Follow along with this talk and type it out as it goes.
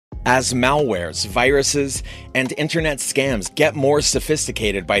As malwares, viruses, and internet scams get more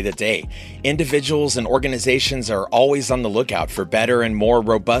sophisticated by the day, individuals and organizations are always on the lookout for better and more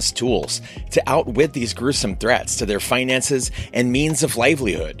robust tools to outwit these gruesome threats to their finances and means of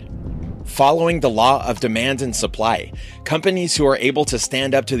livelihood. Following the law of demand and supply, companies who are able to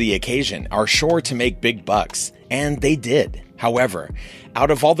stand up to the occasion are sure to make big bucks, and they did. However,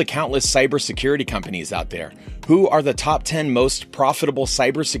 out of all the countless cybersecurity companies out there, who are the top 10 most profitable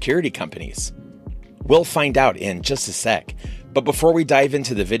cybersecurity companies? We'll find out in just a sec, but before we dive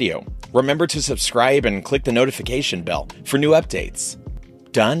into the video, remember to subscribe and click the notification bell for new updates.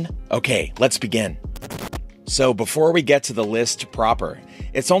 Done? Okay, let's begin. So before we get to the list proper,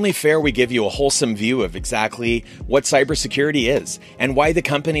 it's only fair we give you a wholesome view of exactly what cybersecurity is and why the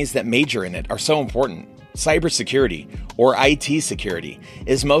companies that major in it are so important. Cybersecurity, or IT security,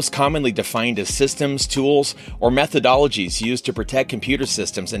 is most commonly defined as systems, tools, or methodologies used to protect computer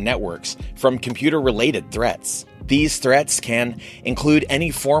systems and networks from computer-related threats. These threats can include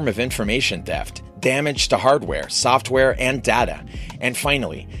any form of information theft, damage to hardware, software, and data, and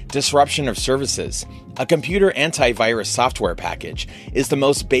finally, disruption of services. A computer antivirus software package is the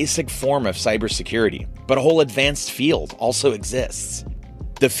most basic form of cybersecurity, but a whole advanced field also exists.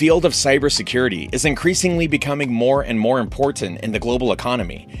 The field of cybersecurity is increasingly becoming more and more important in the global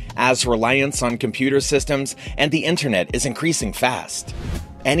economy, as reliance on computer systems and the internet is increasing fast.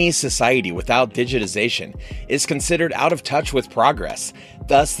 Any society without digitization is considered out of touch with progress,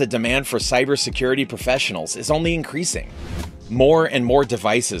 thus the demand for cybersecurity professionals is only increasing. More and more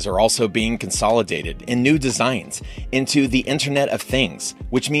devices are also being consolidated in new designs into the Internet of Things,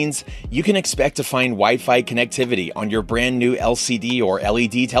 which means you can expect to find Wi-Fi connectivity on your brand new LCD or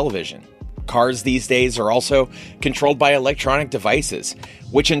LED television. Cars these days are also controlled by electronic devices,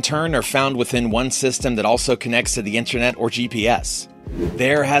 which in turn are found within one system that also connects to the Internet or GPS.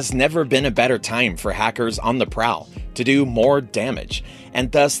 There has never been a better time for hackers on the prowl to do more damage,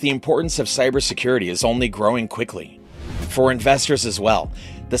 and thus the importance of cybersecurity is only growing quickly. For investors as well,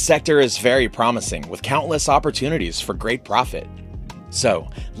 the sector is very promising with countless opportunities for great profit. So,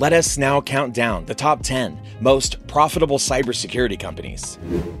 let us now count down the top 10 most profitable cybersecurity companies.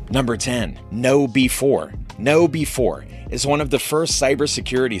 Number 10, Know Before. Know Before is one of the first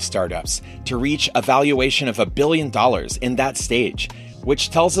cybersecurity startups to reach a valuation of $1 billion in that stage,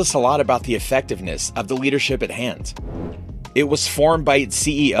 which tells us a lot about the effectiveness of the leadership at hand. It was formed by its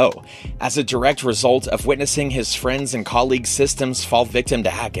CEO as a direct result of witnessing his friends' and colleagues' systems fall victim to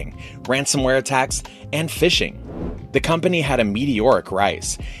hacking, ransomware attacks, and phishing. The company had a meteoric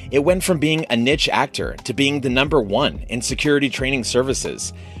rise. It went from being a niche actor to being the number one in security training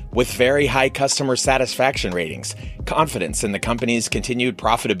services. With very high customer satisfaction ratings, confidence in the company's continued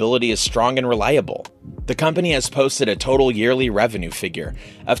profitability is strong and reliable. The company has posted a total yearly revenue figure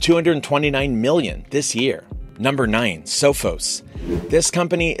of $229 million this year. Number 9, Sophos. This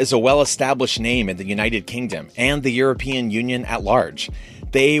company is a well-established name in the United Kingdom and the European Union at large.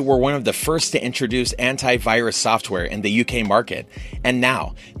 They were one of the first to introduce antivirus software in the UK market, and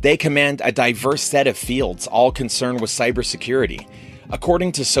now they command a diverse set of fields all concerned with cybersecurity.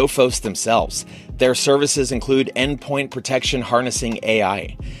 According to Sophos themselves, their services include endpoint protection harnessing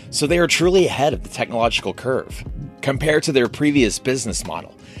AI, so they are truly ahead of the technological curve. Compared to their previous business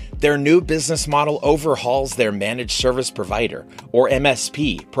model, their new business model overhauls their managed service provider, or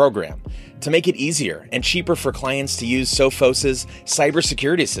MSP, program to make it easier and cheaper for clients to use Sophos's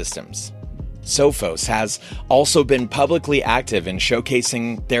cybersecurity systems. Sophos has also been publicly active in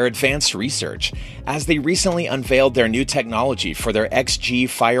showcasing their advanced research, as they recently unveiled their new technology for their XG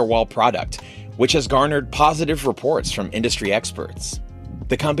firewall product, which has garnered positive reports from industry experts.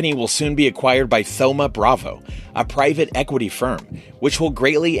 The company will soon be acquired by Thoma Bravo, a private equity firm, which will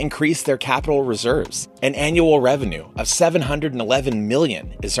greatly increase their capital reserves. An annual revenue of $711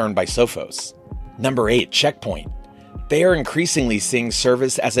 million is earned by Sophos. Number 8, Checkpoint. They are increasingly seeing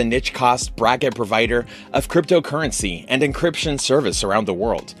service as a niche cost bracket provider of cryptocurrency and encryption service around the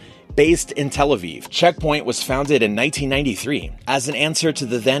world. Based in Tel Aviv, Checkpoint was founded in 1993 as an answer to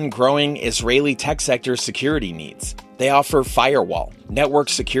the then growing Israeli tech sector security needs. They offer firewall, network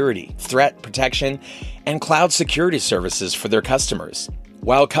security, threat protection, and cloud security services for their customers.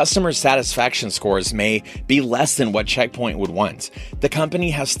 While customer satisfaction scores may be less than what Checkpoint would want, the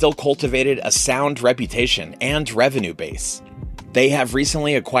company has still cultivated a sound reputation and revenue base. They have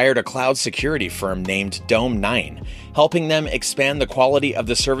recently acquired a cloud security firm named Dome9, helping them expand the quality of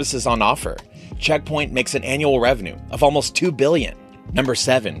the services on offer. Checkpoint makes an annual revenue of almost $2 billion. Number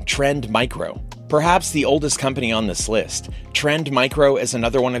 7, Trend Micro. Perhaps the oldest company on this list, Trend Micro is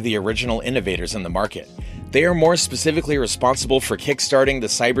another one of the original innovators in the market. They are more specifically responsible for kickstarting the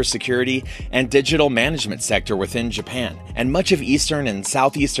cybersecurity and digital management sector within Japan and much of Eastern and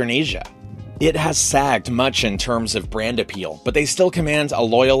Southeastern Asia. It has sagged much in terms of brand appeal, but they still command a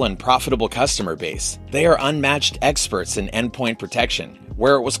loyal and profitable customer base. They are unmatched experts in endpoint protection,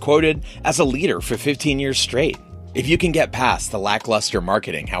 where it was quoted as a leader for 15 years straight. If you can get past the lackluster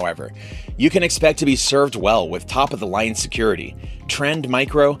marketing, however, you can expect to be served well with top-of-the-line security. Trend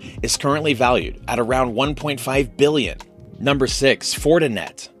Micro is currently valued at around $1.5 billion. Number 6.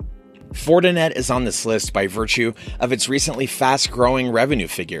 Fortinet. Fortinet is on this list by virtue of its recently fast-growing revenue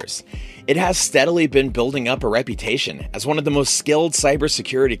figures. It has steadily been building up a reputation as one of the most skilled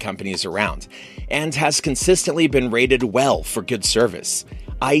cybersecurity companies around, and has consistently been rated well for good service.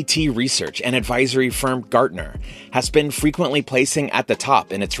 IT research and advisory firm Gartner has been frequently placing at the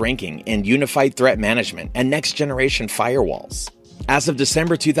top in its ranking in unified threat management and next-generation firewalls. As of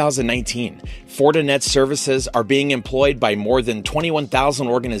December 2019, Fortinet's services are being employed by more than 21,000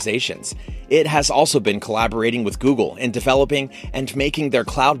 organizations. It has also been collaborating with Google in developing and making their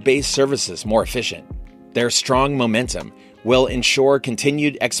cloud-based services more efficient. Their strong momentum will ensure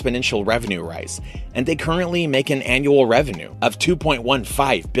continued exponential revenue rise, and they currently make an annual revenue of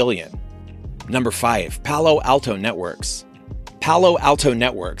 $2.15 billion. Number 5. Palo Alto Networks. Palo Alto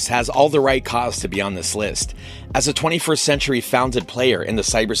Networks has all the right cause to be on this list, as a 21st century founded player in the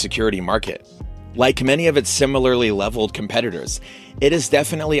cybersecurity market. Like many of its similarly leveled competitors, it is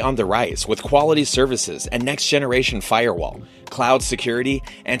definitely on the rise with quality services and next-generation firewall, cloud security,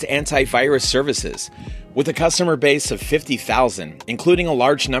 and antivirus services. With a customer base of 50,000, including a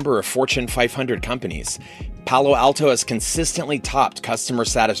large number of Fortune 500 companies, Palo Alto has consistently topped customer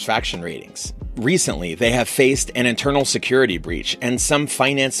satisfaction ratings. Recently, they have faced an internal security breach and some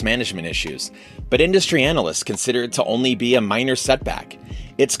finance management issues, but industry analysts consider it to only be a minor setback.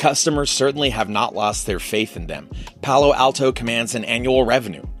 Its customers certainly have not lost their faith in them. Palo Alto commands an annual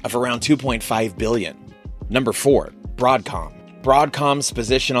revenue of around $2.5 billion. Number 4. Broadcom. Broadcom's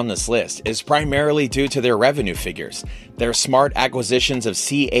position on this list is primarily due to their revenue figures, their smart acquisitions of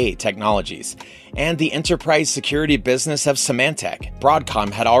CA Technologies, and the enterprise security business of Symantec. Broadcom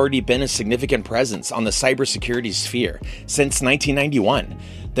had already been a significant presence on the cybersecurity sphere since 1991.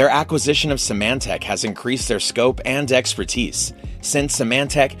 Their acquisition of Symantec has increased their scope and expertise, since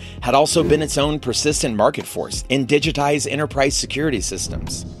Symantec had also been its own persistent market force in digitized enterprise security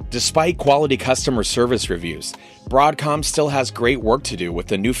systems. Despite quality customer service reviews, Broadcom still has great work to do with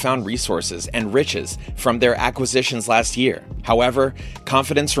the newfound resources and riches from their acquisitions last year. However,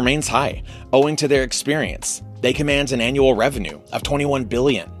 confidence remains high, owing to their experience. They command an annual revenue of $21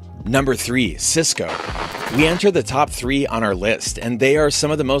 billion. Number 3. Cisco. We enter the top 3 on our list, and they are some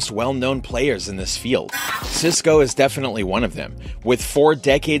of the most well-known players in this field. Cisco is definitely one of them, with 4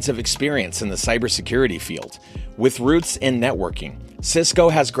 decades of experience in the cybersecurity field. With roots in networking, Cisco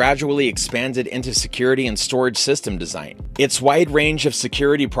has gradually expanded into security and storage system design. Its wide range of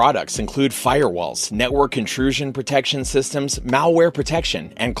security products include firewalls, network intrusion protection systems, malware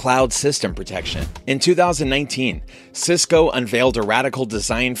protection, and cloud system protection. In 2019, Cisco unveiled a radical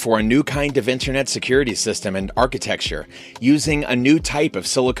design for a new kind of internet security system and architecture, using a new type of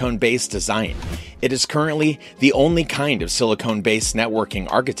silicon-based design. It is currently the only kind of silicon-based networking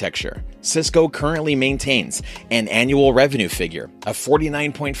architecture. Cisco currently maintains an annual revenue figure of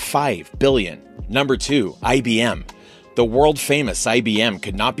 $49.5 billion. Number 2. IBM. The world-famous IBM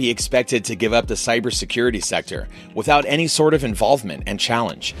could not be expected to give up the cybersecurity sector without any sort of involvement and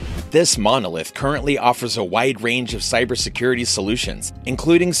challenge. This monolith currently offers a wide range of cybersecurity solutions,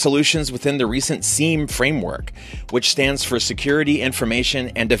 including solutions within the recent SIEM framework, which stands for Security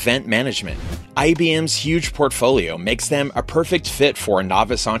Information and Event Management. IBM's huge portfolio makes them a perfect fit for a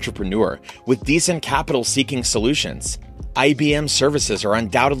novice entrepreneur with decent capital-seeking solutions. IBM services are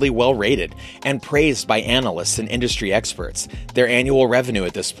undoubtedly well rated and praised by analysts and industry experts. Their annual revenue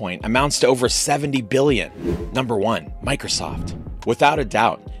at this point amounts to over $70 billion. Number 1. Microsoft. Without a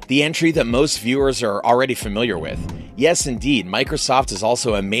doubt, the entry that most viewers are already familiar with. Yes, indeed, Microsoft is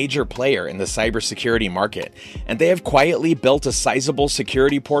also a major player in the cybersecurity market, and they have quietly built a sizable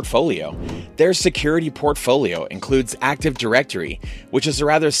security portfolio. Their security portfolio includes Active Directory, which is a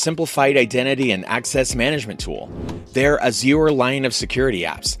rather simplified identity and access management tool. Their Azure line of security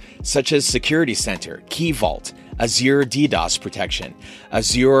apps, such as Security Center, Key Vault, Azure DDoS Protection,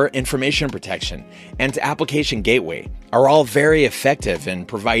 Azure Information Protection, and Application Gateway, are all very effective in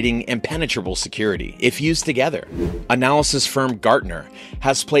providing impenetrable security if used together. Analysis firm Gartner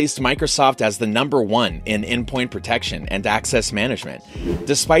has placed Microsoft as the #1 in endpoint protection and access management.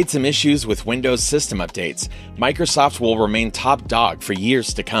 Despite some issues with Windows system updates, Microsoft will remain top dog for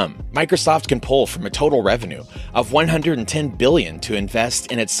years to come. Microsoft can pull from a total revenue of $110 billion to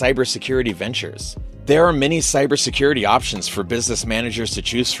invest in its cybersecurity ventures. There are many cybersecurity options for business managers to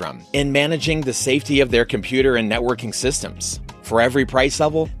choose from in managing the safety of their computer and networking systems. For every price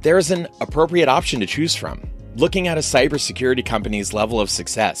level, there is an appropriate option to choose from. Looking at a cybersecurity company's level of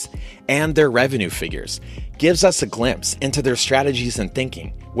success and their revenue figures gives us a glimpse into their strategies and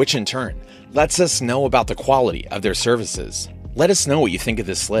thinking, which in turn lets us know about the quality of their services. Let us know what you think of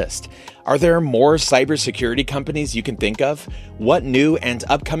this list. Are there more cybersecurity companies you can think of? What new and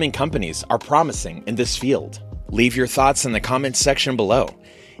upcoming companies are promising in this field? Leave your thoughts in the comments section below.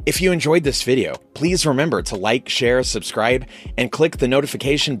 If you enjoyed this video, please remember to like, share, subscribe, and click the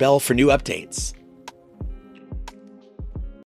notification bell for new updates.